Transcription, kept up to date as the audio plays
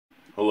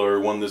Hello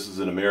everyone, this is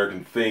An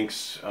American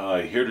Thinks,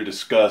 here to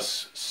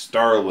discuss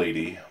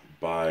Starlady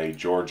by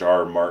George R.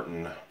 R.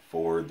 Martin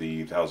for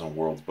the Thousand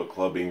Worlds Book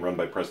Club being run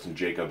by Preston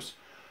Jacobs.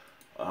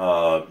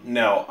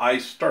 Now, I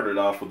started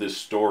off with this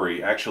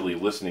story actually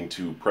listening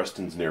to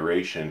Preston's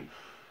narration,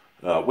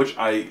 which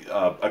I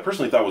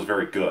personally thought was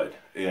very good,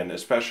 and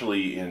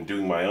especially in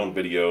doing my own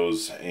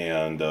videos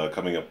and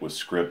coming up with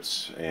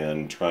scripts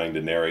and trying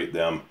to narrate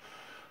them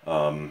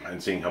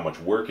and seeing how much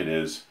work it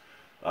is.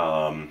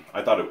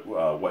 I thought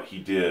what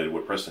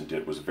Preston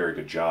did, was a very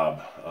good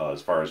job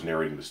as far as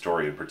narrating the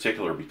story, in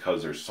particular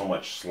because there's so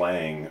much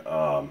slang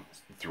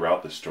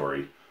throughout the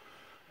story,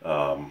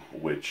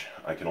 which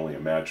I can only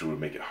imagine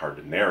would make it hard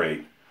to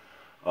narrate.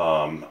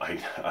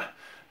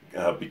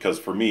 Because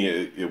for me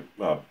it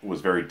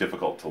was very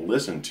difficult to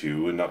listen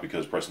to, and not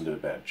because Preston did a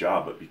bad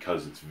job, but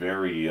because it's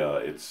very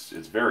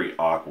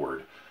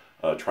awkward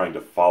trying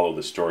to follow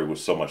the story with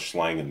so much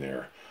slang in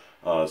there.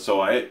 So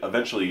I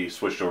eventually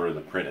switched over to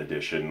the print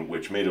edition,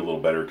 which made it a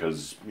little better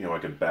because I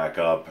could back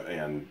up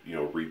and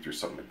read through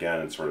something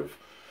again and sort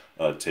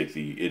of take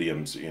the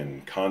idioms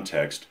in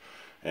context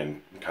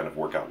and kind of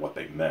work out what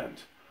they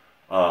meant.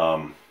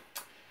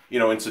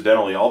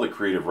 Incidentally, all the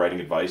creative writing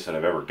advice that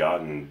I've ever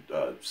gotten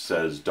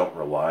says don't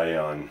rely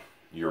on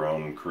your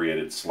own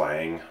created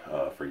slang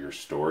for your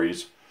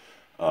stories,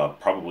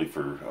 probably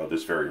for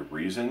this very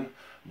reason.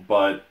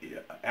 But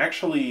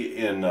actually,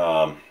 in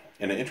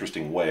an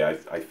interesting way,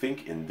 I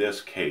think in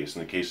this case, in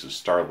the case of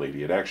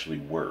Starlady, it actually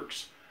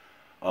works.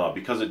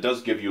 Because it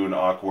does give you an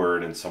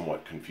awkward and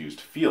somewhat confused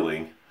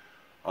feeling,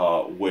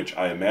 which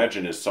I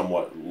imagine is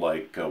somewhat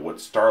like what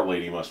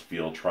Starlady must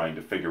feel trying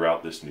to figure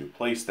out this new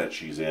place that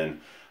she's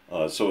in.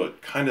 So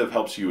it kind of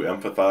helps you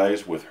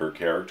empathize with her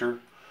character.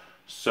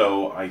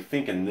 So I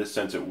think in this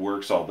sense it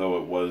works, although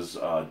it was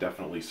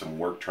definitely some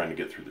work trying to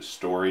get through the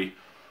story.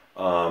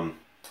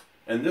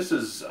 And this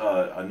is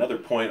another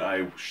point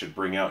I should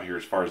bring out here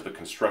as far as the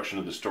construction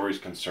of the story is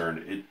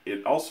concerned.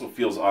 It also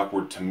feels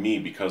awkward to me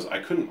because I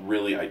couldn't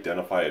really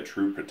identify a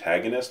true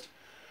protagonist.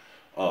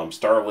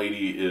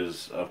 Starlady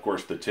is, of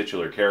course, the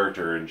titular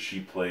character, and she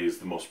plays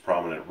the most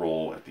prominent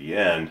role at the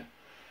end.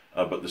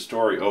 But the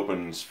story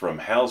opens from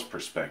Hal's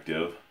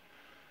perspective,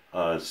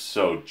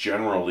 so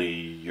generally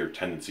your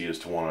tendency is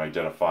to want to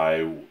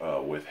identify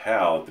with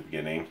Hal at the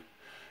beginning.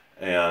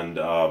 And,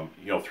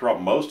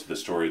 throughout most of the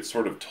story, it's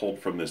sort of told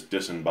from this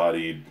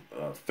disembodied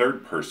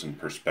third-person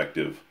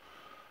perspective.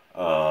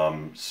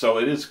 So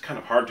it is kind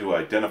of hard to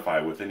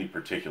identify with any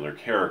particular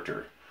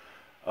character.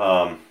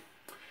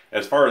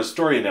 As far as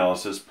story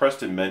analysis,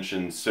 Preston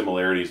mentioned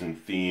similarities in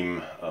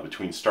theme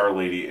between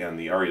Starlady and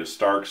the Arya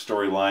Stark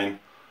storyline,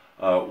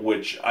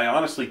 which I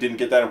honestly didn't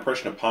get that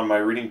impression upon my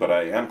reading, but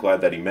I am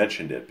glad that he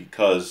mentioned it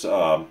because,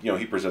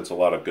 he presents a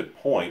lot of good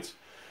points.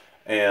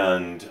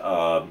 And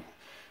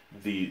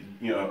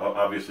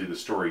obviously the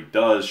story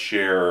does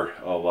share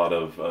a lot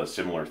of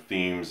similar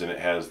themes, and it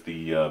has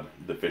the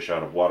fish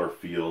out of water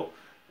feel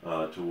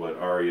to what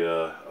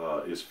Arya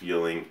is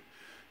feeling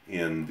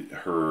in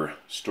her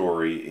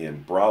story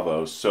in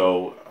Bravo.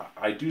 So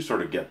I do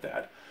sort of get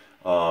that,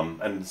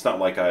 and it's not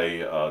like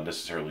I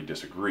necessarily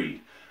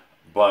disagree.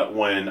 But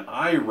when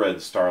I read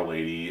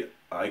Starlady,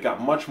 I got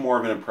much more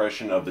of an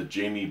impression of the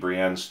Jaime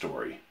Brienne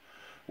story,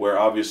 where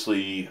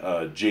obviously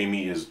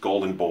Jaime is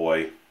Golden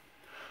Boy.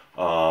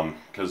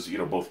 Because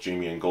both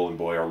Jaime and Golden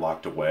Boy are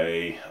locked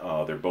away.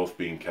 They're both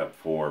being kept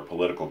for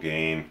political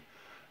gain.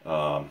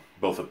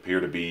 Both appear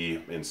to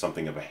be in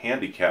something of a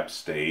handicapped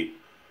state.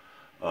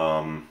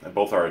 And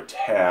both are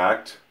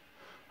attacked.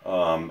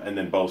 And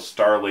then both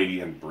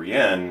Starlady and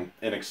Brienne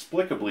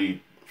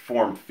inexplicably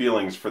form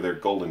feelings for their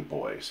Golden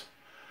Boys.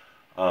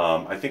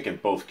 I think in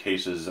both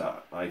cases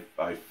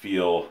I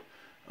feel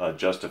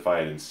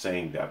justified in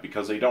saying that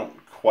because they don't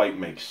quite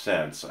make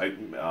sense.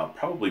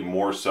 Probably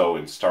more so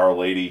in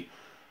Starlady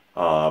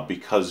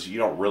because you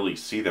don't really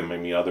see them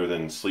any other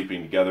than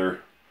sleeping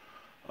together.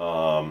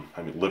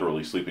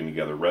 Literally sleeping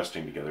together,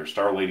 resting together.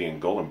 Starlady and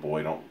Golden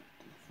Boy don't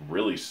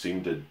really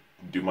seem to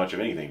do much of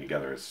anything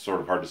together. It's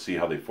sort of hard to see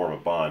how they form a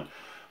bond.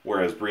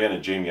 Whereas Brienne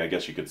and Jaime, I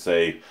guess you could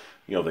say,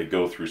 they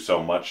go through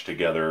so much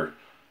together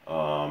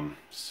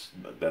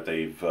that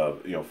they've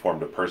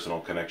formed a personal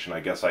connection. I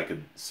guess I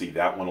could see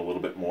that one a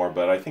little bit more,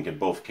 but I think in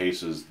both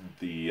cases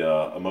the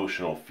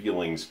emotional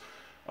feelings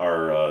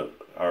are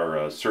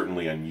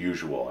certainly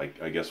unusual.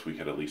 I guess we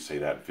could at least say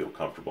that and feel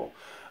comfortable.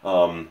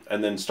 And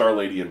then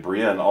Starlady and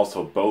Brienne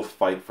also both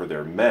fight for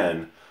their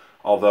men,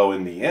 although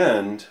in the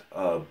end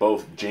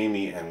both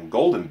Jaime and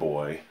Golden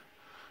Boy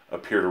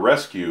appear to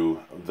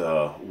rescue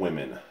the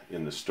women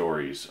in the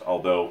stories,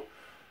 although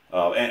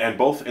and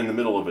both in the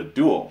middle of a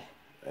duel,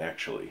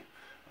 actually.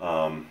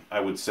 I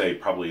would say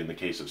probably in the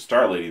case of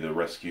Starlady, the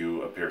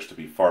rescue appears to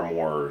be far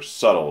more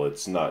subtle.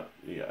 It's not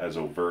as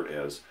overt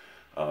as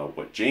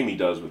what Jaime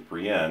does with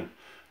Brienne,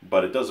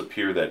 but it does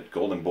appear that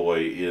Golden Boy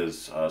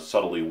is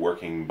subtly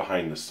working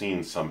behind the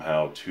scenes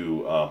somehow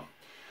to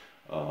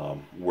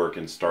work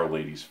in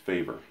Starlady's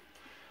favor.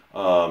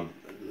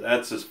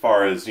 That's as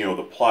far as,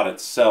 the plot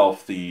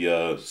itself,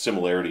 the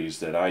similarities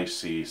that I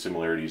see,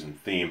 similarities in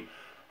theme.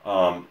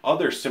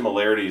 Other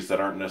similarities that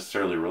aren't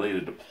necessarily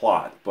related to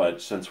plot,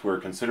 but since we're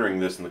considering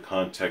this in the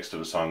context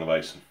of A Song of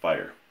Ice and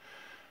Fire,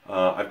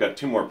 I've got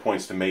two more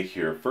points to make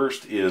here.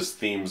 First is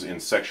themes in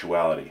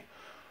sexuality.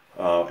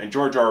 And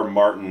George R. R.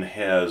 Martin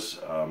has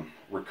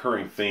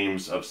recurring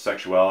themes of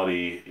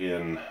sexuality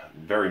in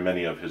very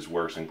many of his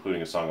works,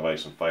 including A Song of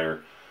Ice and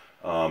Fire,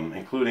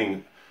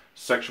 including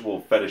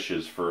sexual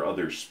fetishes for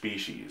other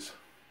species.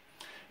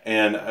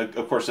 And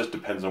of course, this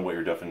depends on what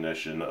your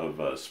definition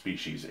of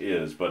species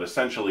is, but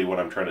essentially what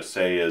I'm trying to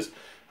say is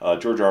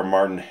George R. R.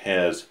 Martin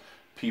has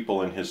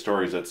people in his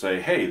stories that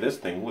say, hey, this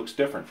thing looks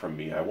different from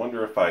me. I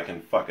wonder if I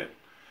can fuck it.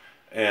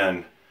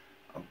 And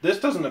this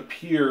doesn't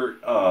appear,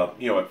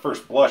 at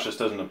first blush, this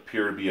doesn't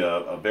appear to be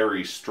a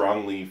very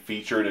strongly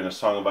featured in A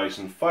Song of Ice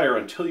and Fire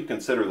until you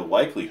consider the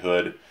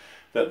likelihood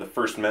that the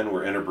first men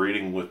were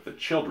interbreeding with the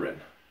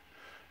children.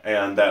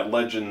 And that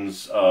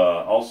legends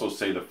also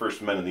say the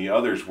first men and the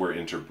others were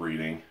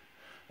interbreeding.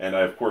 And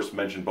I, of course,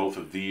 mentioned both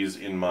of these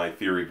in my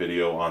theory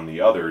video on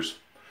the others.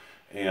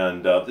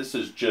 And this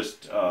is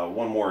just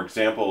one more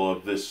example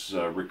of this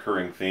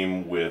recurring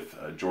theme with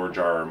George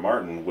R. R.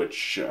 Martin,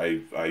 which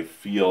I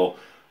feel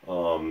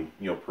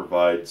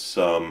provides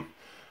some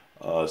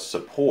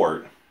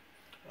support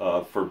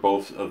for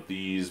both of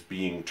these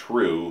being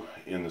true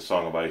in The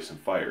Song of Ice and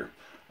Fire.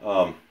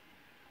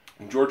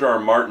 George R. R.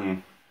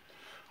 Martin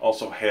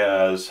also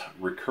has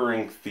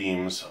recurring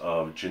themes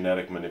of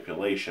genetic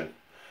manipulation.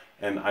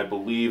 And I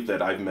believe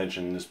that I've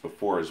mentioned this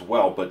before as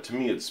well, but to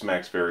me it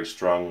smacks very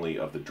strongly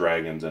of the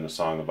dragons in A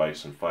Song of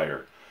Ice and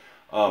Fire.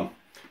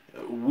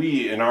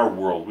 We, in our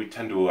world, we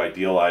tend to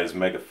idealize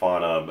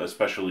megafauna,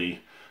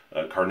 especially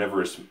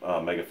carnivorous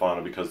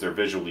megafauna, because they're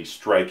visually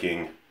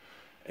striking,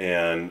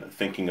 and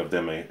thinking of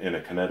them in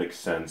a kinetic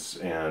sense,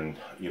 and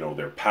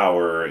their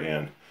power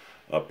and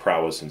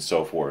prowess and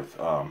so forth.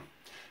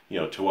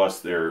 To us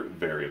they're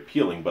very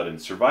appealing, but in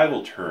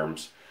survival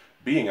terms,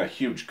 being a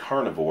huge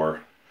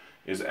carnivore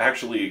is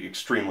actually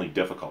extremely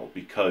difficult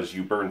because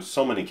you burn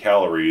so many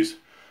calories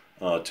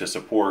to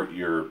support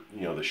your,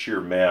 the sheer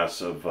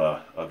mass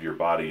of your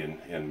body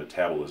and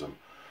metabolism.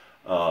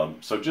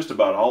 So just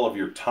about all of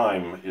your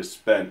time is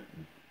spent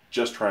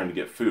just trying to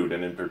get food,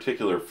 and in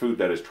particular food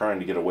that is trying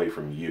to get away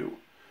from you.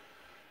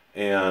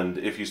 And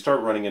if you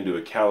start running into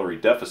a calorie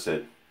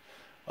deficit,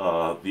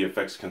 the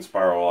effects can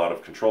spiral out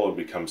of control and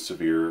become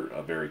severe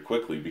very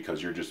quickly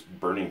because you're just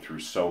burning through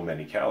so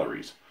many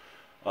calories.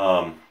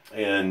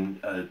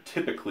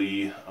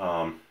 Typically,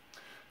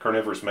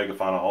 carnivorous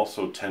megafauna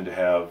also tend to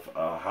have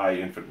high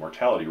infant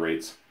mortality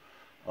rates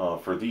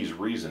for these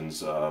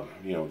reasons.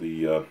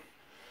 The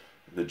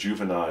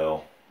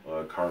juvenile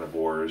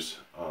carnivores,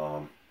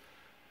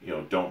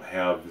 don't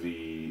have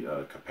the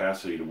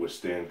capacity to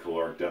withstand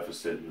caloric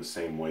deficit in the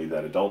same way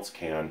that adults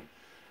can.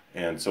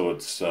 And so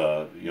it's,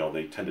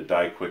 they tend to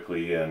die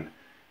quickly, and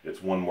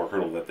it's one more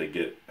hurdle that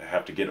they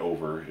have to get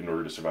over in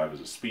order to survive as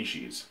a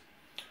species.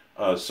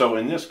 So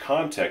in this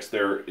context,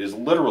 there is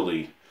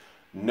literally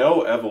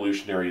no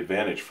evolutionary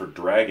advantage for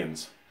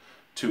dragons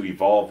to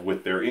evolve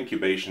with their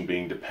incubation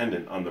being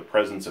dependent on the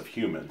presence of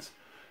humans.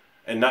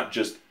 And not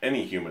just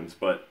any humans,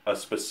 but a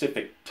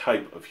specific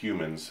type of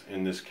humans,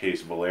 in this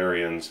case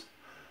Valerians.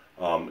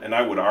 And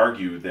I would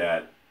argue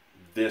that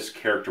this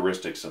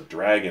characteristics of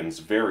dragons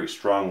very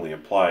strongly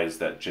implies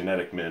that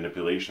genetic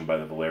manipulation by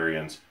the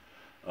Valerians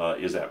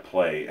is at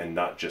play and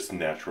not just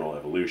natural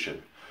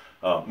evolution.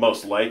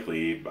 Most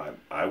likely,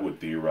 I would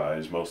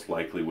theorize, most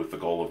likely with the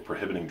goal of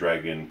prohibiting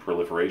dragon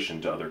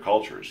proliferation to other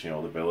cultures. The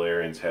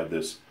Valerians had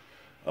this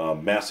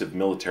massive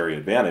military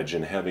advantage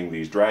in having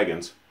these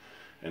dragons,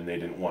 and they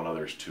didn't want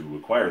others to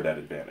acquire that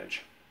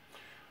advantage.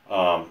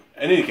 In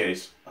any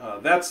case,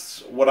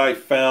 that's what I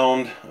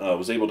found,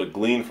 was able to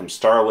glean from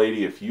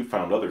Starlady. If you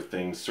found other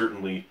things,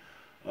 certainly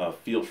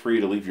feel free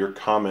to leave your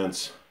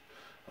comments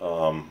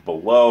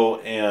below,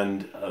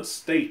 and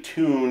stay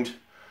tuned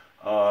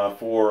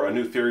for a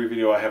new theory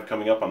video I have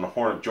coming up on the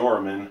Horn of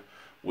Joramun,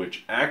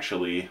 which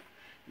actually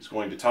is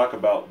going to talk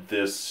about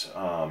this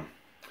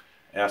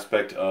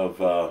aspect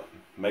of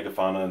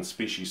megafauna and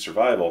species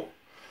survival.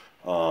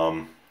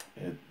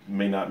 It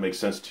may not make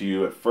sense to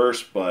you at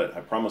first, but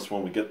I promise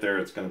when we get there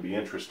it's going to be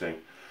interesting.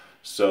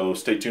 So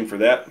stay tuned for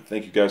that.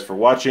 Thank you guys for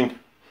watching.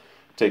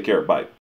 Take care. Bye.